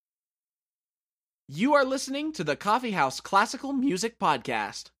You are listening to the Coffee House Classical Music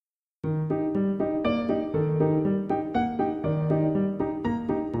Podcast.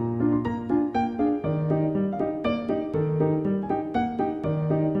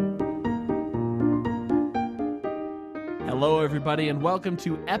 Hello, everybody, and welcome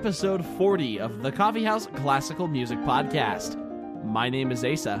to episode 40 of the Coffee House Classical Music Podcast. My name is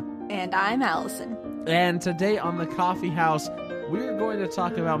Asa. And I'm Allison. And today on the Coffee House, we're going to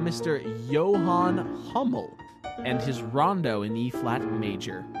talk about Mr. Johann Hummel and his Rondo in E-flat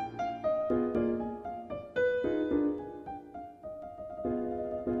major.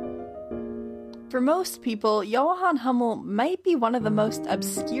 For most people, Johann Hummel might be one of the most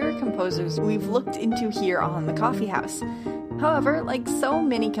obscure composers we've looked into here on the Coffee House. However, like so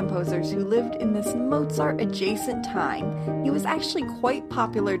many composers who lived in this Mozart-adjacent time, he was actually quite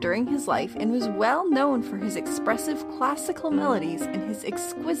popular during his life and was well known for his expressive classical melodies and his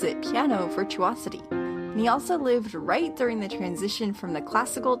exquisite piano virtuosity. And he also lived right during the transition from the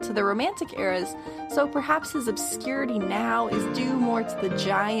classical to the Romantic eras, so perhaps his obscurity now is due more to the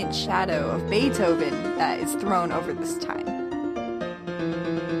giant shadow of Beethoven that is thrown over this time.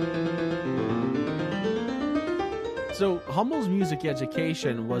 So, Hummel's music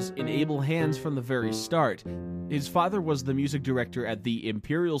education was in able hands from the very start. His father was the music director at the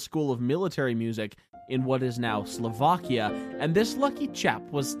Imperial School of Military Music in what is now Slovakia, and this lucky chap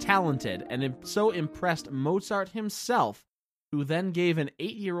was talented and so impressed Mozart himself, who then gave an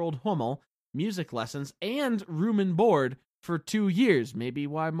 8-year-old Hummel music lessons and room and board for 2 years. Maybe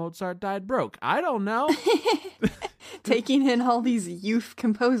why Mozart died broke. I don't know. Taking in all these youth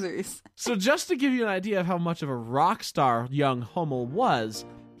composers. So just to give you an idea of how much of a rock star young Hummel was,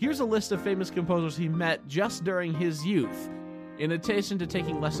 here's a list of famous composers he met just during his youth. In addition to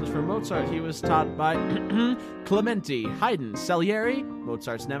taking lessons from Mozart, he was taught by Clementi, Haydn, Salieri,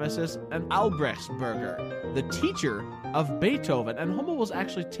 Mozart's nemesis, and Albrechtsberger, the teacher of Beethoven. And Hummel was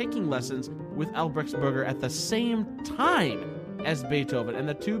actually taking lessons with Albrechtsberger at the same time as Beethoven, and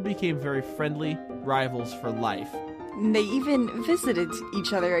the two became very friendly rivals for life. They even visited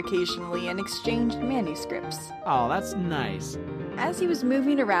each other occasionally and exchanged manuscripts. Oh, that's nice. As he was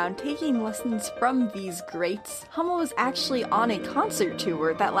moving around taking lessons from these greats, Hummel was actually on a concert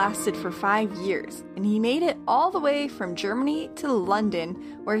tour that lasted for 5 years, and he made it all the way from Germany to London,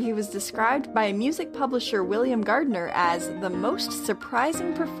 where he was described by music publisher William Gardner as the most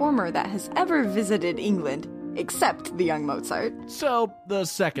surprising performer that has ever visited England, except the young Mozart. So, the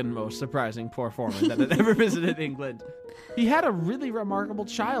second most surprising performer that had ever visited England. He had a really remarkable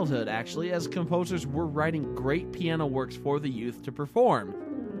childhood, actually, as composers were writing great piano works for the youth to perform.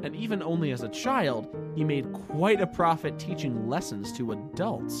 And even only as a child, he made quite a profit teaching lessons to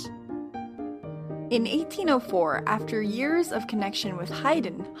adults. In 1804, after years of connection with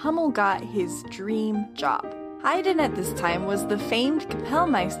Haydn, Hummel got his dream job. Haydn at this time was the famed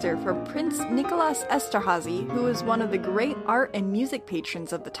Kapellmeister for Prince Nicholas Esterhazy, who was one of the great art and music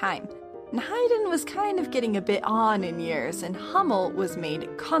patrons of the time. And Haydn was kind of getting a bit on in years, and Hummel was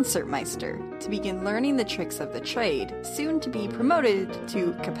made Concertmeister to begin learning the tricks of the trade, soon to be promoted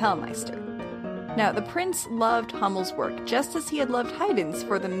to Kapellmeister. Now, the prince loved Hummel's work just as he had loved Haydn's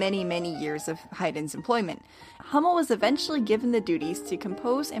for the many, many years of Haydn's employment. Hummel was eventually given the duties to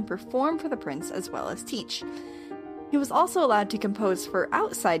compose and perform for the prince as well as teach. He was also allowed to compose for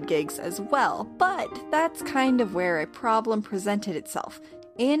outside gigs as well, but that's kind of where a problem presented itself.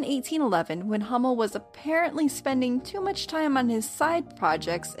 In 1811, when Hummel was apparently spending too much time on his side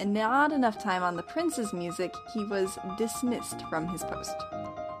projects and not enough time on the prince's music, he was dismissed from his post.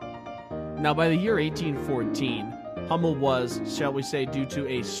 Now, by the year 1814, Hummel was, shall we say, due to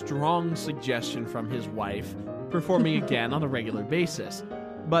a strong suggestion from his wife, performing again on a regular basis.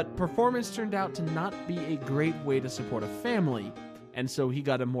 But performance turned out to not be a great way to support a family, and so he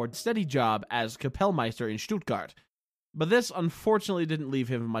got a more steady job as Kapellmeister in Stuttgart. But this unfortunately didn't leave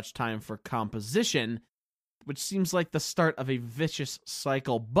him much time for composition, which seems like the start of a vicious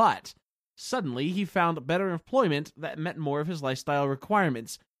cycle, but suddenly he found better employment that met more of his lifestyle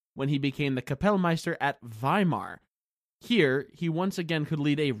requirements when he became the Kapellmeister at Weimar. Here, he once again could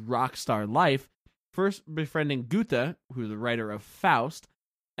lead a rock star life, first befriending Goethe, who's the writer of Faust,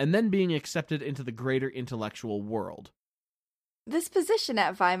 and then being accepted into the greater intellectual world. This position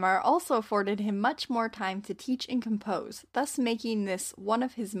at Weimar also afforded him much more time to teach and compose, thus making this one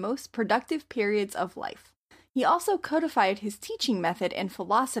of his most productive periods of life. He also codified his teaching method and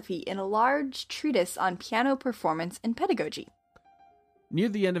philosophy in a large treatise on piano performance and pedagogy. Near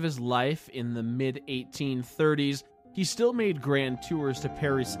the end of his life, in the mid-1830s, he still made grand tours to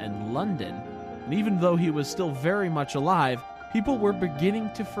Paris and London, and even though he was still very much alive, people were beginning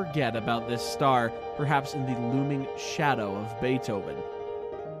to forget about this star, perhaps in the looming shadow of Beethoven.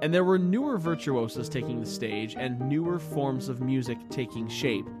 And there were newer virtuosos taking the stage and newer forms of music taking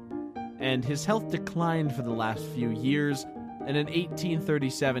shape. And his health declined for the last few years, and in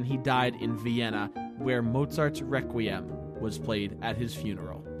 1837 he died in Vienna, where Mozart's Requiem was played at his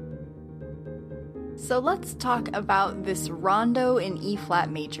funeral. So let's talk about this Rondo in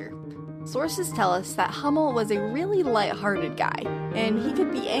E-flat major. Sources tell us that Hummel was a really light-hearted guy, and he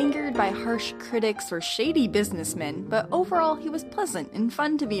could be angered by harsh critics or shady businessmen, but overall he was pleasant and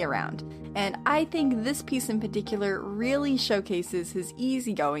fun to be around. And I think this piece in particular really showcases his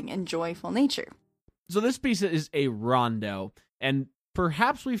easygoing and joyful nature. So this piece is a rondo, and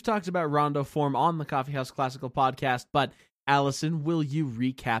perhaps we've talked about rondo form on the Coffeehouse Classical podcast, but Allison, will you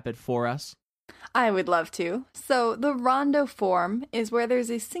recap it for us? I would love to. So the rondo form is where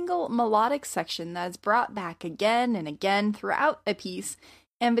there's a single melodic section that's brought back again and again throughout a piece,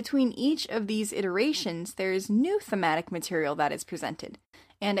 and between each of these iterations, there is new thematic material that is presented.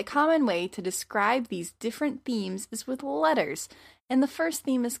 And a common way to describe these different themes is with letters, and the first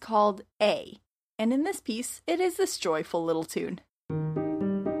theme is called A. And in this piece, it is this joyful little tune.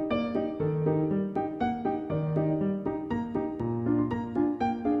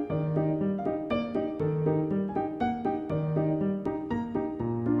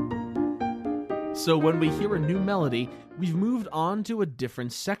 So when we hear a new melody, we've moved on to a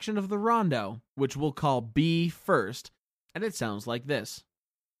different section of the rondo, which we'll call B first, and it sounds like this.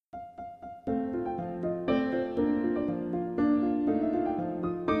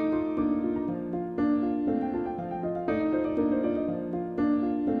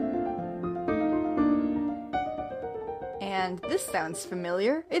 And this sounds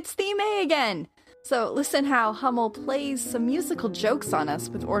familiar. It's theme A again! So listen how Hummel plays some musical jokes on us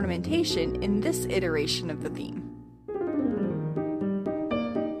with ornamentation in this iteration of the theme.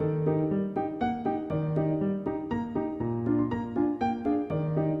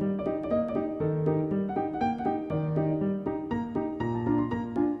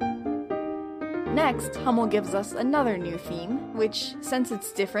 Next, Hummel gives us another new theme, which, since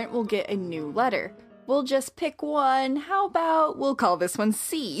it's different, will get a new letter. We'll just pick one. How about we'll call this one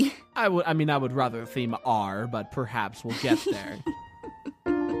C? I would rather theme R, but perhaps we'll get there.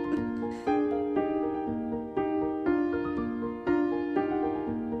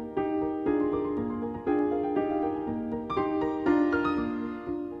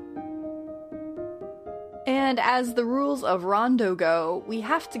 And as the rules of rondo go, we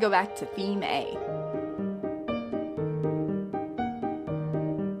have to go back to theme A.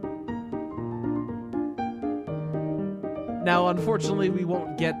 Now, unfortunately, we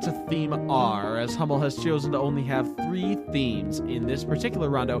won't get to theme R, as Hummel has chosen to only have 3 themes in this particular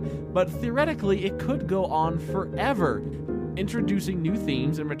rondo, but theoretically it could go on forever, introducing new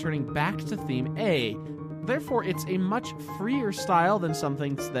themes and returning back to theme A. Therefore, it's a much freer style than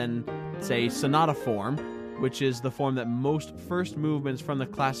say, sonata form, which is the form that most first movements from the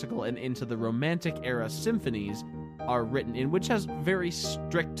classical and into the Romantic era symphonies are written in, which has very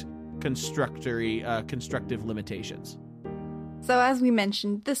strict constructive limitations. So as we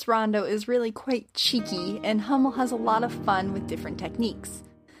mentioned, this rondo is really quite cheeky, and Hummel has a lot of fun with different techniques.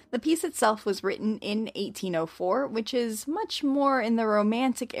 The piece itself was written in 1804, which is much more in the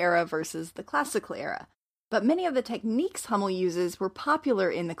Romantic era versus the Classical era. But many of the techniques Hummel uses were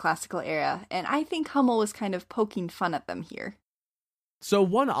popular in the Classical era, and I think Hummel was kind of poking fun at them here. So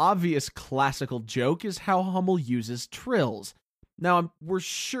one obvious classical joke is how Hummel uses trills. Now, we're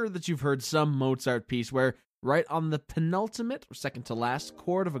sure that you've heard some Mozart piece where right on the penultimate, or second to last,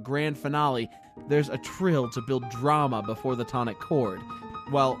 chord of a grand finale, there's a trill to build drama before the tonic chord.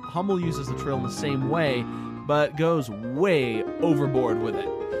 Well, Hummel uses the trill in the same way, but goes way overboard with it.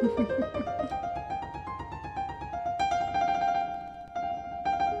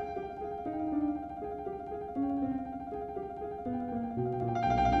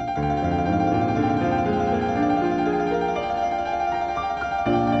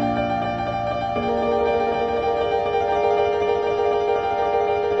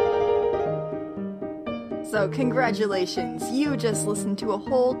 So congratulations, you just listened to a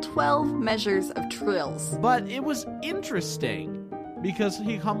whole 12 measures of trills. But it was interesting, because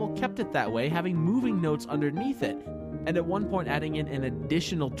Hummel kept it that way, having moving notes underneath it, and at one point adding in an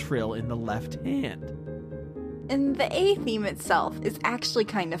additional trill in the left hand. And the A theme itself is actually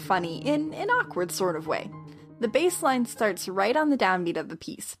kind of funny in an awkward sort of way. The bass line starts right on the downbeat of the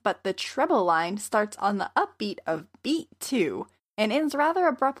piece, but the treble line starts on the upbeat of beat 2, and ends rather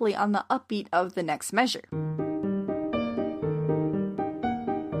abruptly on the upbeat of the next measure.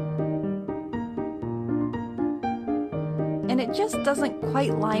 and it just doesn't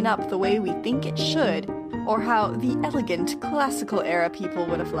quite line up the way we think it should, or how the elegant classical era people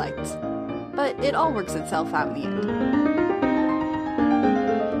would have liked. But it all works itself out in the end.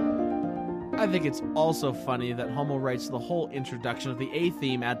 I think it's also funny that Hummel writes the whole introduction of the A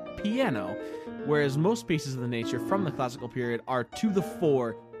theme at piano, whereas most pieces of the nature from the classical period are to the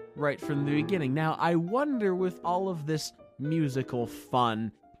fore right from the beginning. Now, I wonder, with all of this musical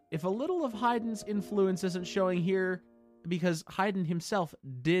fun, if a little of Haydn's influence isn't showing here, because Haydn himself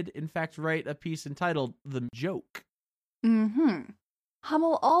did, in fact, write a piece entitled The Joke.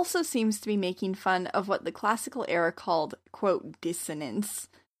 Hummel also seems to be making fun of what the classical era called, quote, dissonance.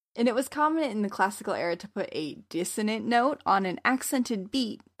 And it was common in the classical era to put a dissonant note on an accented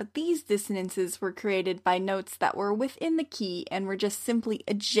beat, but these dissonances were created by notes that were within the key and were just simply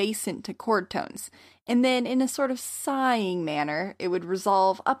adjacent to chord tones. And then in a sort of sighing manner, it would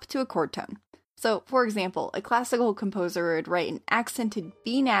resolve up to a chord tone. So, for example, a classical composer would write an accented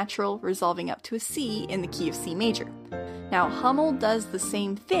B natural resolving up to a C in the key of C major. Now, Hummel does the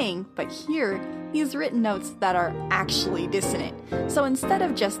same thing, but here he's written notes that are actually dissonant. So instead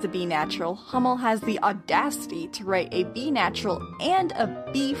of just a B natural, Hummel has the audacity to write a B natural and a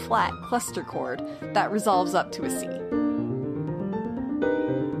B flat cluster chord that resolves up to a C.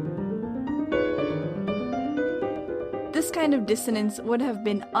 This kind of dissonance would have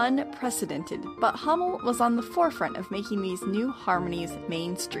been unprecedented, but Hummel was on the forefront of making these new harmonies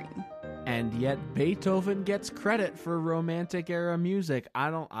mainstream. And yet Beethoven gets credit for Romantic era music.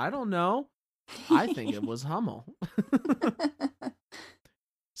 I don't know. I think it was Hummel.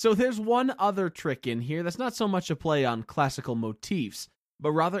 So there's one other trick in here that's not so much a play on classical motifs,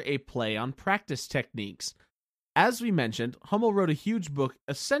 but rather a play on practice techniques. As we mentioned, Hummel wrote a huge book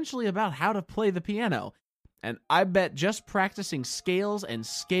essentially about how to play the piano, and I bet just practicing scales and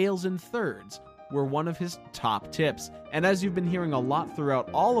scales in thirds were one of his top tips. And as you've been hearing a lot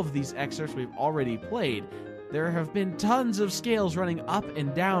throughout all of these excerpts we've already played, there have been tons of scales running up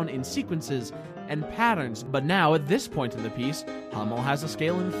and down in sequences and patterns, but now at this point in the piece, Hummel has a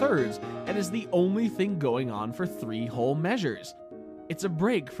scale in thirds, and is the only thing going on for 3 whole measures. It's a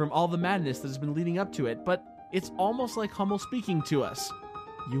break from all the madness that has been leading up to it, but it's almost like Hummel speaking to us.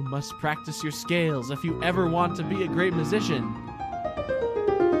 You must practice your scales if you ever want to be a great musician.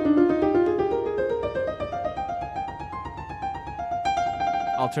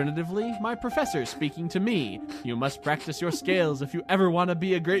 Alternatively, my professor speaking to me. You must practice your scales if you ever want to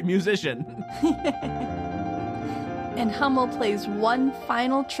be a great musician. And Hummel plays one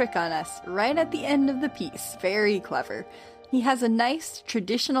final trick on us right at the end of the piece. Very clever. He has a nice,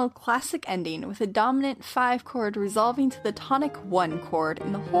 traditional classic ending with a dominant 5 chord resolving to the tonic 1 chord,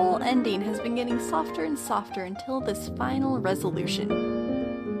 and the whole ending has been getting softer and softer until this final resolution.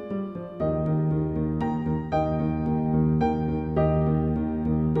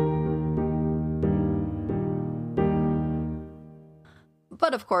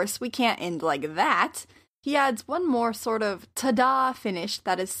 But of course, we can't end like that. He adds one more sort of ta-da finish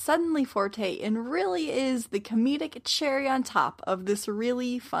that is suddenly forte and really is the comedic cherry on top of this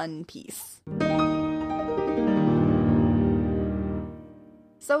really fun piece.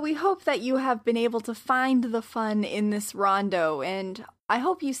 So we hope that you have been able to find the fun in this rondo, and I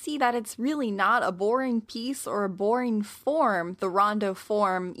hope you see that it's really not a boring piece or a boring form, the rondo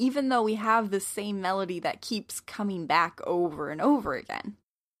form, even though we have the same melody that keeps coming back over and over again.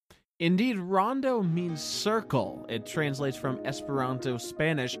 Indeed, rondo means circle. It translates from Esperanto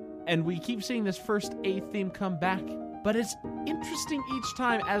Spanish, and we keep seeing this first A theme come back. But it's interesting each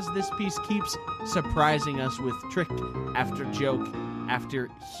time as this piece keeps surprising us with trick after joke after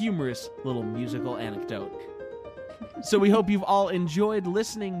humorous little musical anecdote. So we hope you've all enjoyed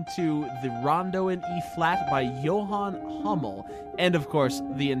listening to the Rondo in E-flat by Johann Hummel, and of course,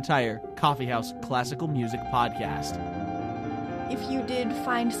 the entire Coffeehouse Classical Music Podcast. If you did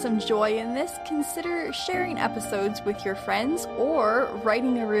find some joy in this, consider sharing episodes with your friends or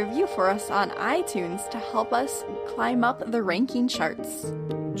writing a review for us on iTunes to help us climb up the ranking charts.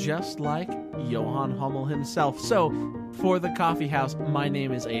 Just like Johann Hummel himself. So, for the Coffee House, my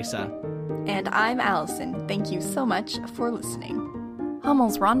name is Asa. And I'm Allison. Thank you so much for listening.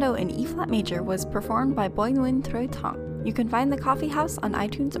 Hummel's Rondo in E-flat major was performed by Boy Nguyen Troy Tong. You can find the Coffee House on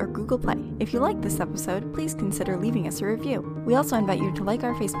iTunes or Google Play. If you like this episode, please consider leaving us a review. We also invite you to like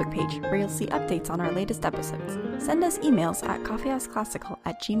our Facebook page, where you'll see updates on our latest episodes. Send us emails at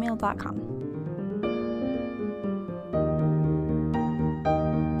coffeehouseclassical@gmail.com.